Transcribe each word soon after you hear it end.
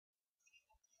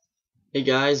Hey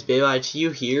guys,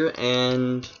 BayByTU here,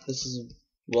 and this is,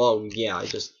 well, yeah, I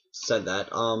just said that.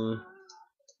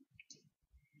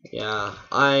 Yeah,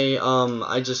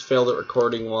 I just failed at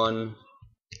recording one.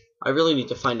 I really need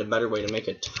to find a better way to make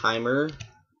a timer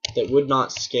that would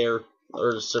not scare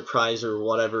or surprise or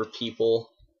whatever people,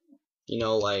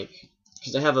 like,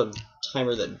 because I have a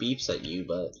timer that beeps at you,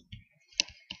 but,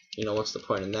 what's the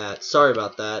point in that? Sorry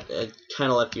about that, it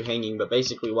kind of left you hanging, but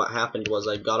basically what happened was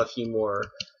I got a few more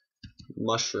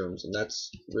mushrooms, and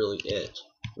that's really it.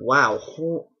 Wow,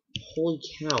 holy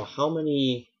cow, how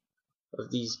many of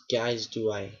these guys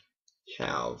do I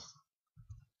have?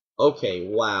 Okay,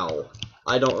 wow.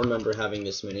 I don't remember having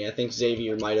this many. I think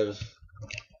Xavier might have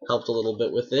helped a little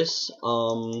bit with this.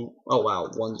 Oh wow,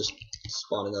 one just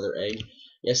spawned another egg.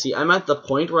 Yeah, see, I'm at the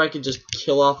point where I could just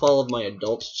kill off all of my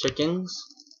adult chickens.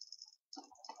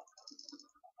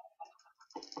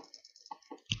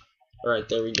 Alright,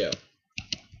 there we go.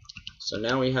 So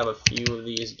now we have a few of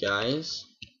these guys.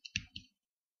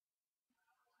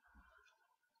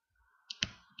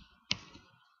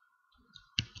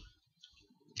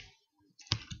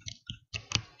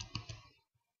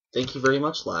 Thank you very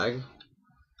much, Lag.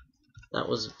 That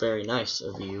was very nice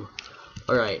of you.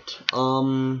 Alright,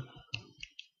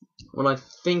 what I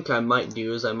think I might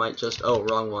do is I might just, oh,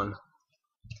 wrong one.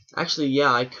 Actually,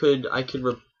 yeah, I could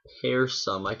repair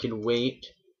some. I could wait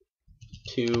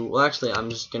to, well, actually, I'm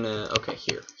just gonna, okay,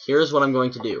 here's what I'm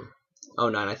going to do. Oh,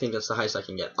 9, I think that's the highest I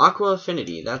can get. Aqua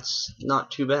Affinity, that's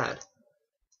not too bad.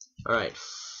 Alright,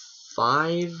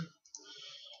 5,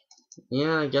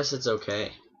 yeah, I guess it's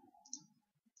okay.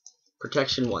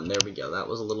 Protection 1, there we go, that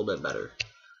was a little bit better.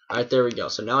 Alright, there we go,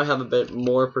 so now I have a bit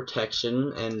more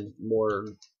protection and more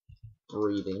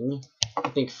breathing. I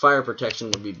think fire protection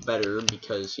would be better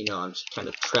because, I'm just kind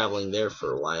of traveling there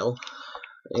for a while.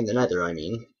 In the nether, I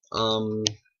mean.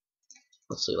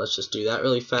 Let's see, let's just do that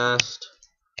really fast.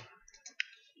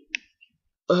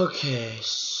 Okay,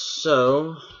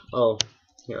 so, oh,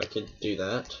 here, I could do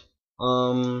that.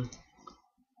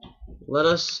 Let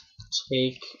us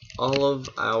take all of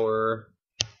our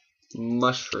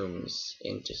mushrooms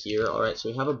into here. Alright, so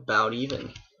we have about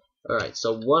even. Alright,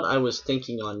 so what I was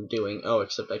thinking on doing, oh,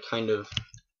 except I kind of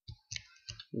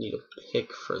need a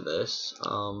pick for this.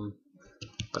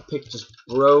 My pick just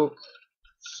broke,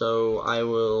 so I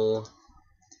will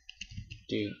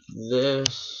do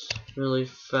this really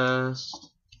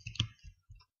fast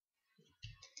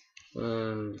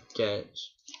and get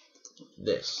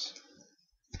this.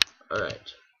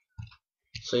 Alright.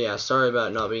 So yeah, sorry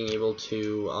about not being able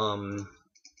to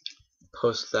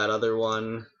post that other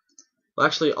one. Well,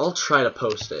 actually, I'll try to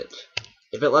post it.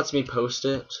 If it lets me post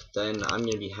it, then I'm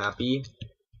gonna be happy.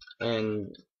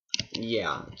 And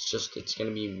yeah, it's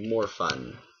gonna be more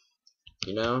fun,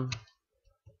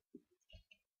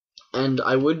 And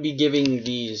I would be giving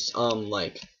these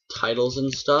like titles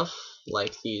and stuff,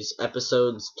 like these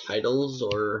episodes titles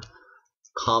or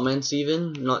comments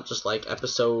even, not just like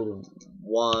episode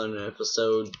 1,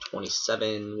 episode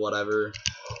 27, whatever.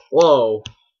 Whoa.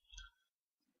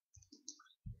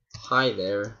 Hi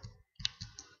there.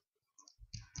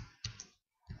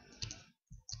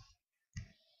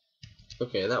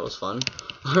 Okay, that was fun.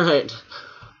 Alright.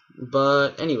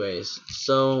 But anyways,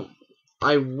 so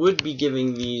I would be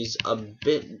giving these a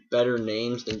bit better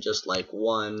names than just like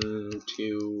 1,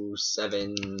 2,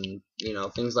 7,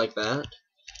 things like that.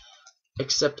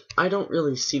 Except I don't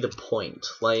really see the point.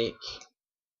 Like,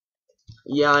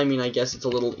 yeah, I mean, I guess it's a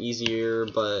little easier,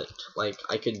 but like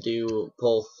I could do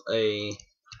both a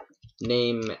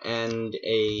name and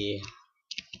a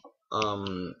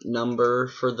number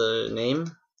for the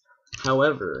name.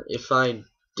 However, if I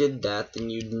did that, then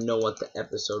you'd know what the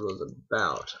episode was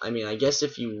about. I mean, I guess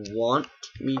if you want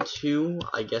me to,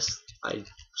 I guess I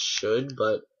should,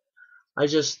 but I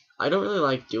don't really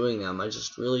like doing them. I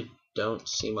just really don't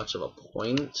see much of a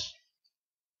point.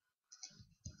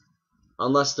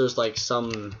 Unless there's like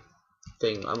some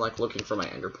thing. I'm like looking for my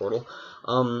ender portal.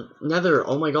 Nether,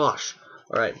 oh my gosh.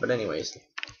 Alright, but anyways.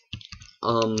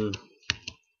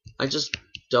 I just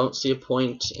don't see a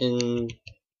point in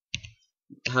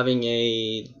having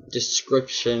a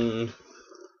description,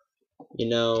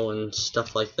 and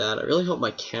stuff like that. I really hope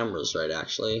my camera's right,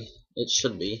 actually. It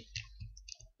should be.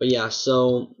 But yeah,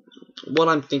 so what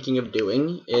I'm thinking of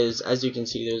doing is, as you can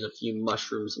see, there's a few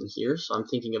mushrooms in here, so I'm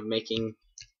thinking of making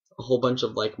a whole bunch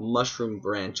of like mushroom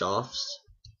branch offs,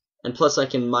 and plus I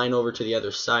can mine over to the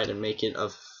other side and make it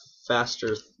a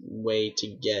faster way to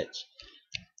get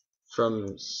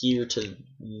from here to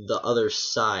the other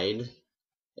side,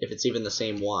 if it's even the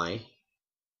same Y.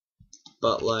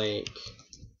 But like,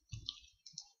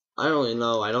 I don't really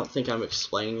know. I don't think I'm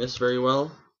explaining this very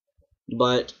well,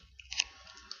 but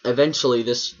eventually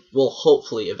this will,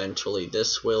 hopefully eventually,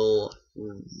 this will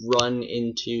run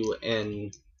into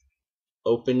an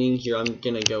opening here. I'm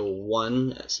gonna go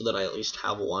one so that I at least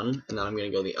have one, and then I'm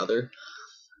gonna go the other,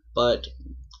 but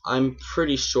I'm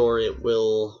pretty sure it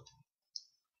will,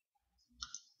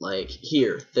 like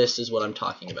here, this is what I'm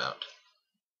talking about.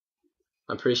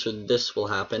 I'm pretty sure this will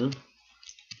happen.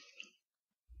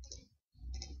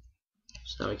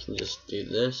 So now we can just do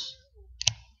this.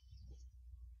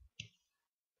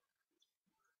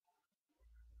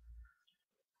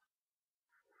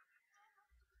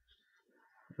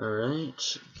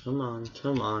 Alright, come on,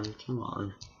 come on, come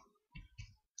on.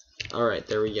 Alright,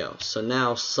 there we go. So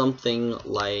now something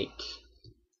like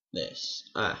this.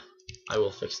 I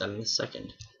will fix that in a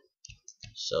second.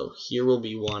 So here will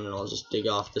be one, and I'll just dig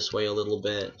off this way a little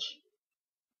bit.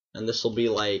 And this will be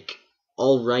like,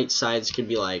 all right sides could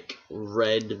be like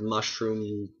red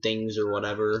mushroom things or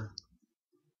whatever.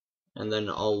 And then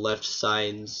all left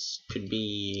sides could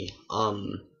be,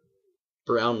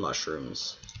 brown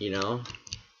mushrooms, you know?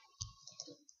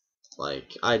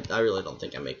 Like, I really don't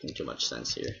think I'm making too much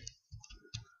sense here.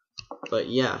 But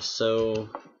yeah, so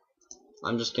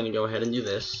I'm just going to go ahead and do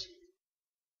this.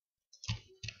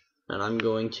 And I'm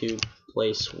going to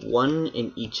place one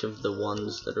in each of the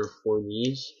ones that are for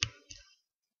these.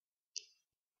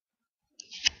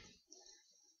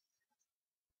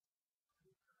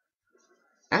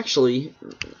 Actually,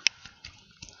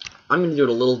 I'm going to do it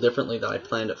a little differently than I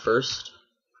planned at first.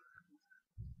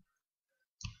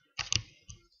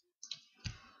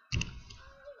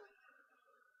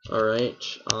 Alright,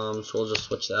 so we'll just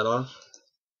switch that off.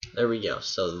 There we go,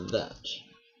 so that.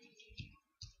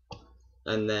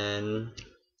 And then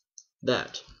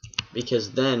that.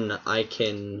 Because then I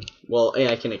can, well,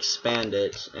 A, I can expand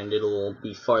it and it'll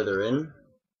be farther in.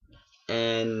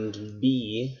 And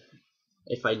B,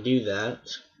 if I do that,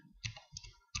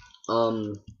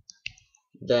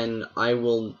 then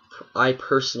I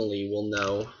personally will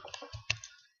know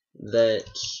that,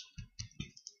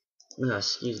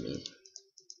 excuse me,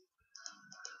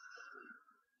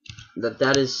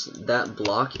 that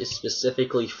block is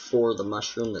specifically for the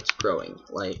mushroom that's growing.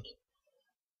 Like,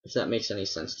 if that makes any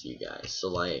sense to you guys. So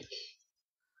like,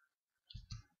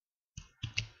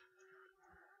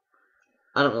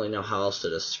 I don't really know how else to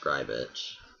describe it,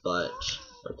 but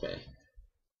okay.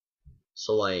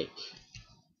 So like,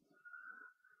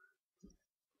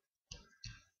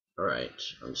 alright,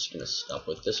 I'm just gonna stop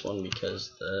with this one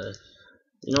because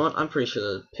you know what, I'm pretty sure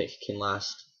the pick can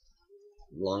last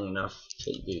long enough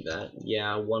to do that.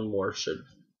 Yeah, one more should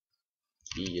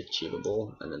be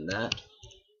achievable, and then that.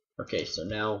 Okay, so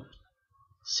now,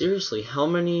 seriously, how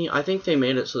many? I think they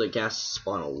made it so that gas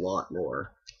spawn a lot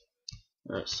more.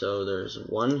 Alright, so there's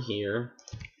one here.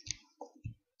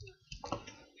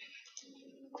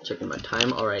 Checking my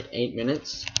time. Alright, 8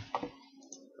 minutes.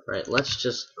 Alright, let's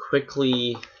just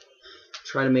quickly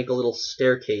try to make a little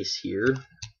staircase here.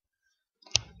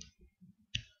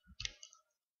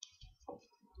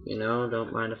 You know,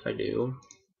 don't mind if I do.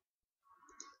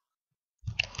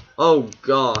 Oh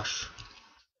gosh.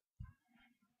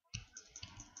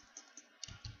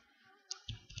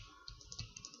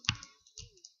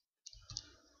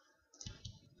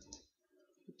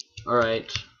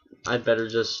 Alright, I'd better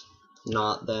just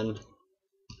not then.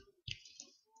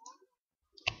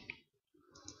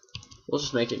 We'll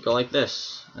just make it go like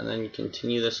this, and then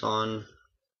continue this on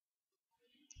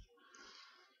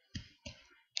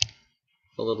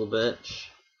a little bit.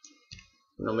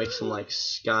 And I'll make some like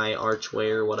sky archway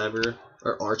or whatever,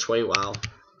 or archway, wow.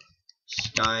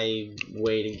 Sky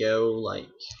way to go, like,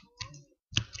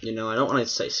 you know, I don't want to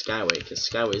say skyway, because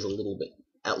skyway is a little bit,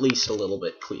 at least a little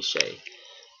bit cliche.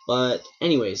 But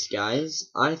anyways, guys,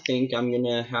 I think I'm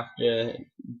gonna have to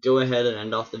go ahead and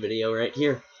end off the video right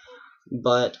here.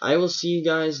 But I will see you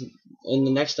guys in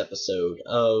the next episode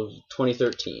of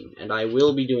 2013, and I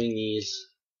will be doing these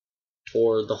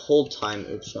for the whole time,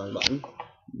 oops, wrong button,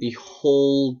 the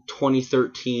whole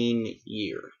 2013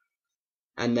 year.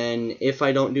 And then if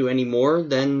I don't do any more,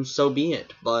 then so be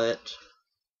it. But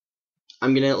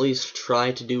I'm gonna at least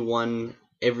try to do one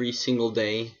every single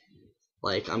day.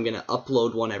 Like, I'm gonna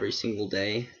upload one every single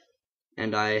day.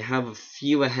 And I have a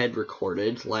few ahead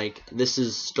recorded. Like, this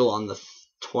is still on the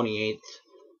 28th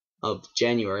of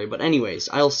January. But anyways,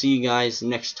 I'll see you guys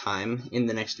next time in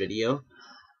the next video.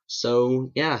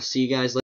 So, yeah, see you guys later.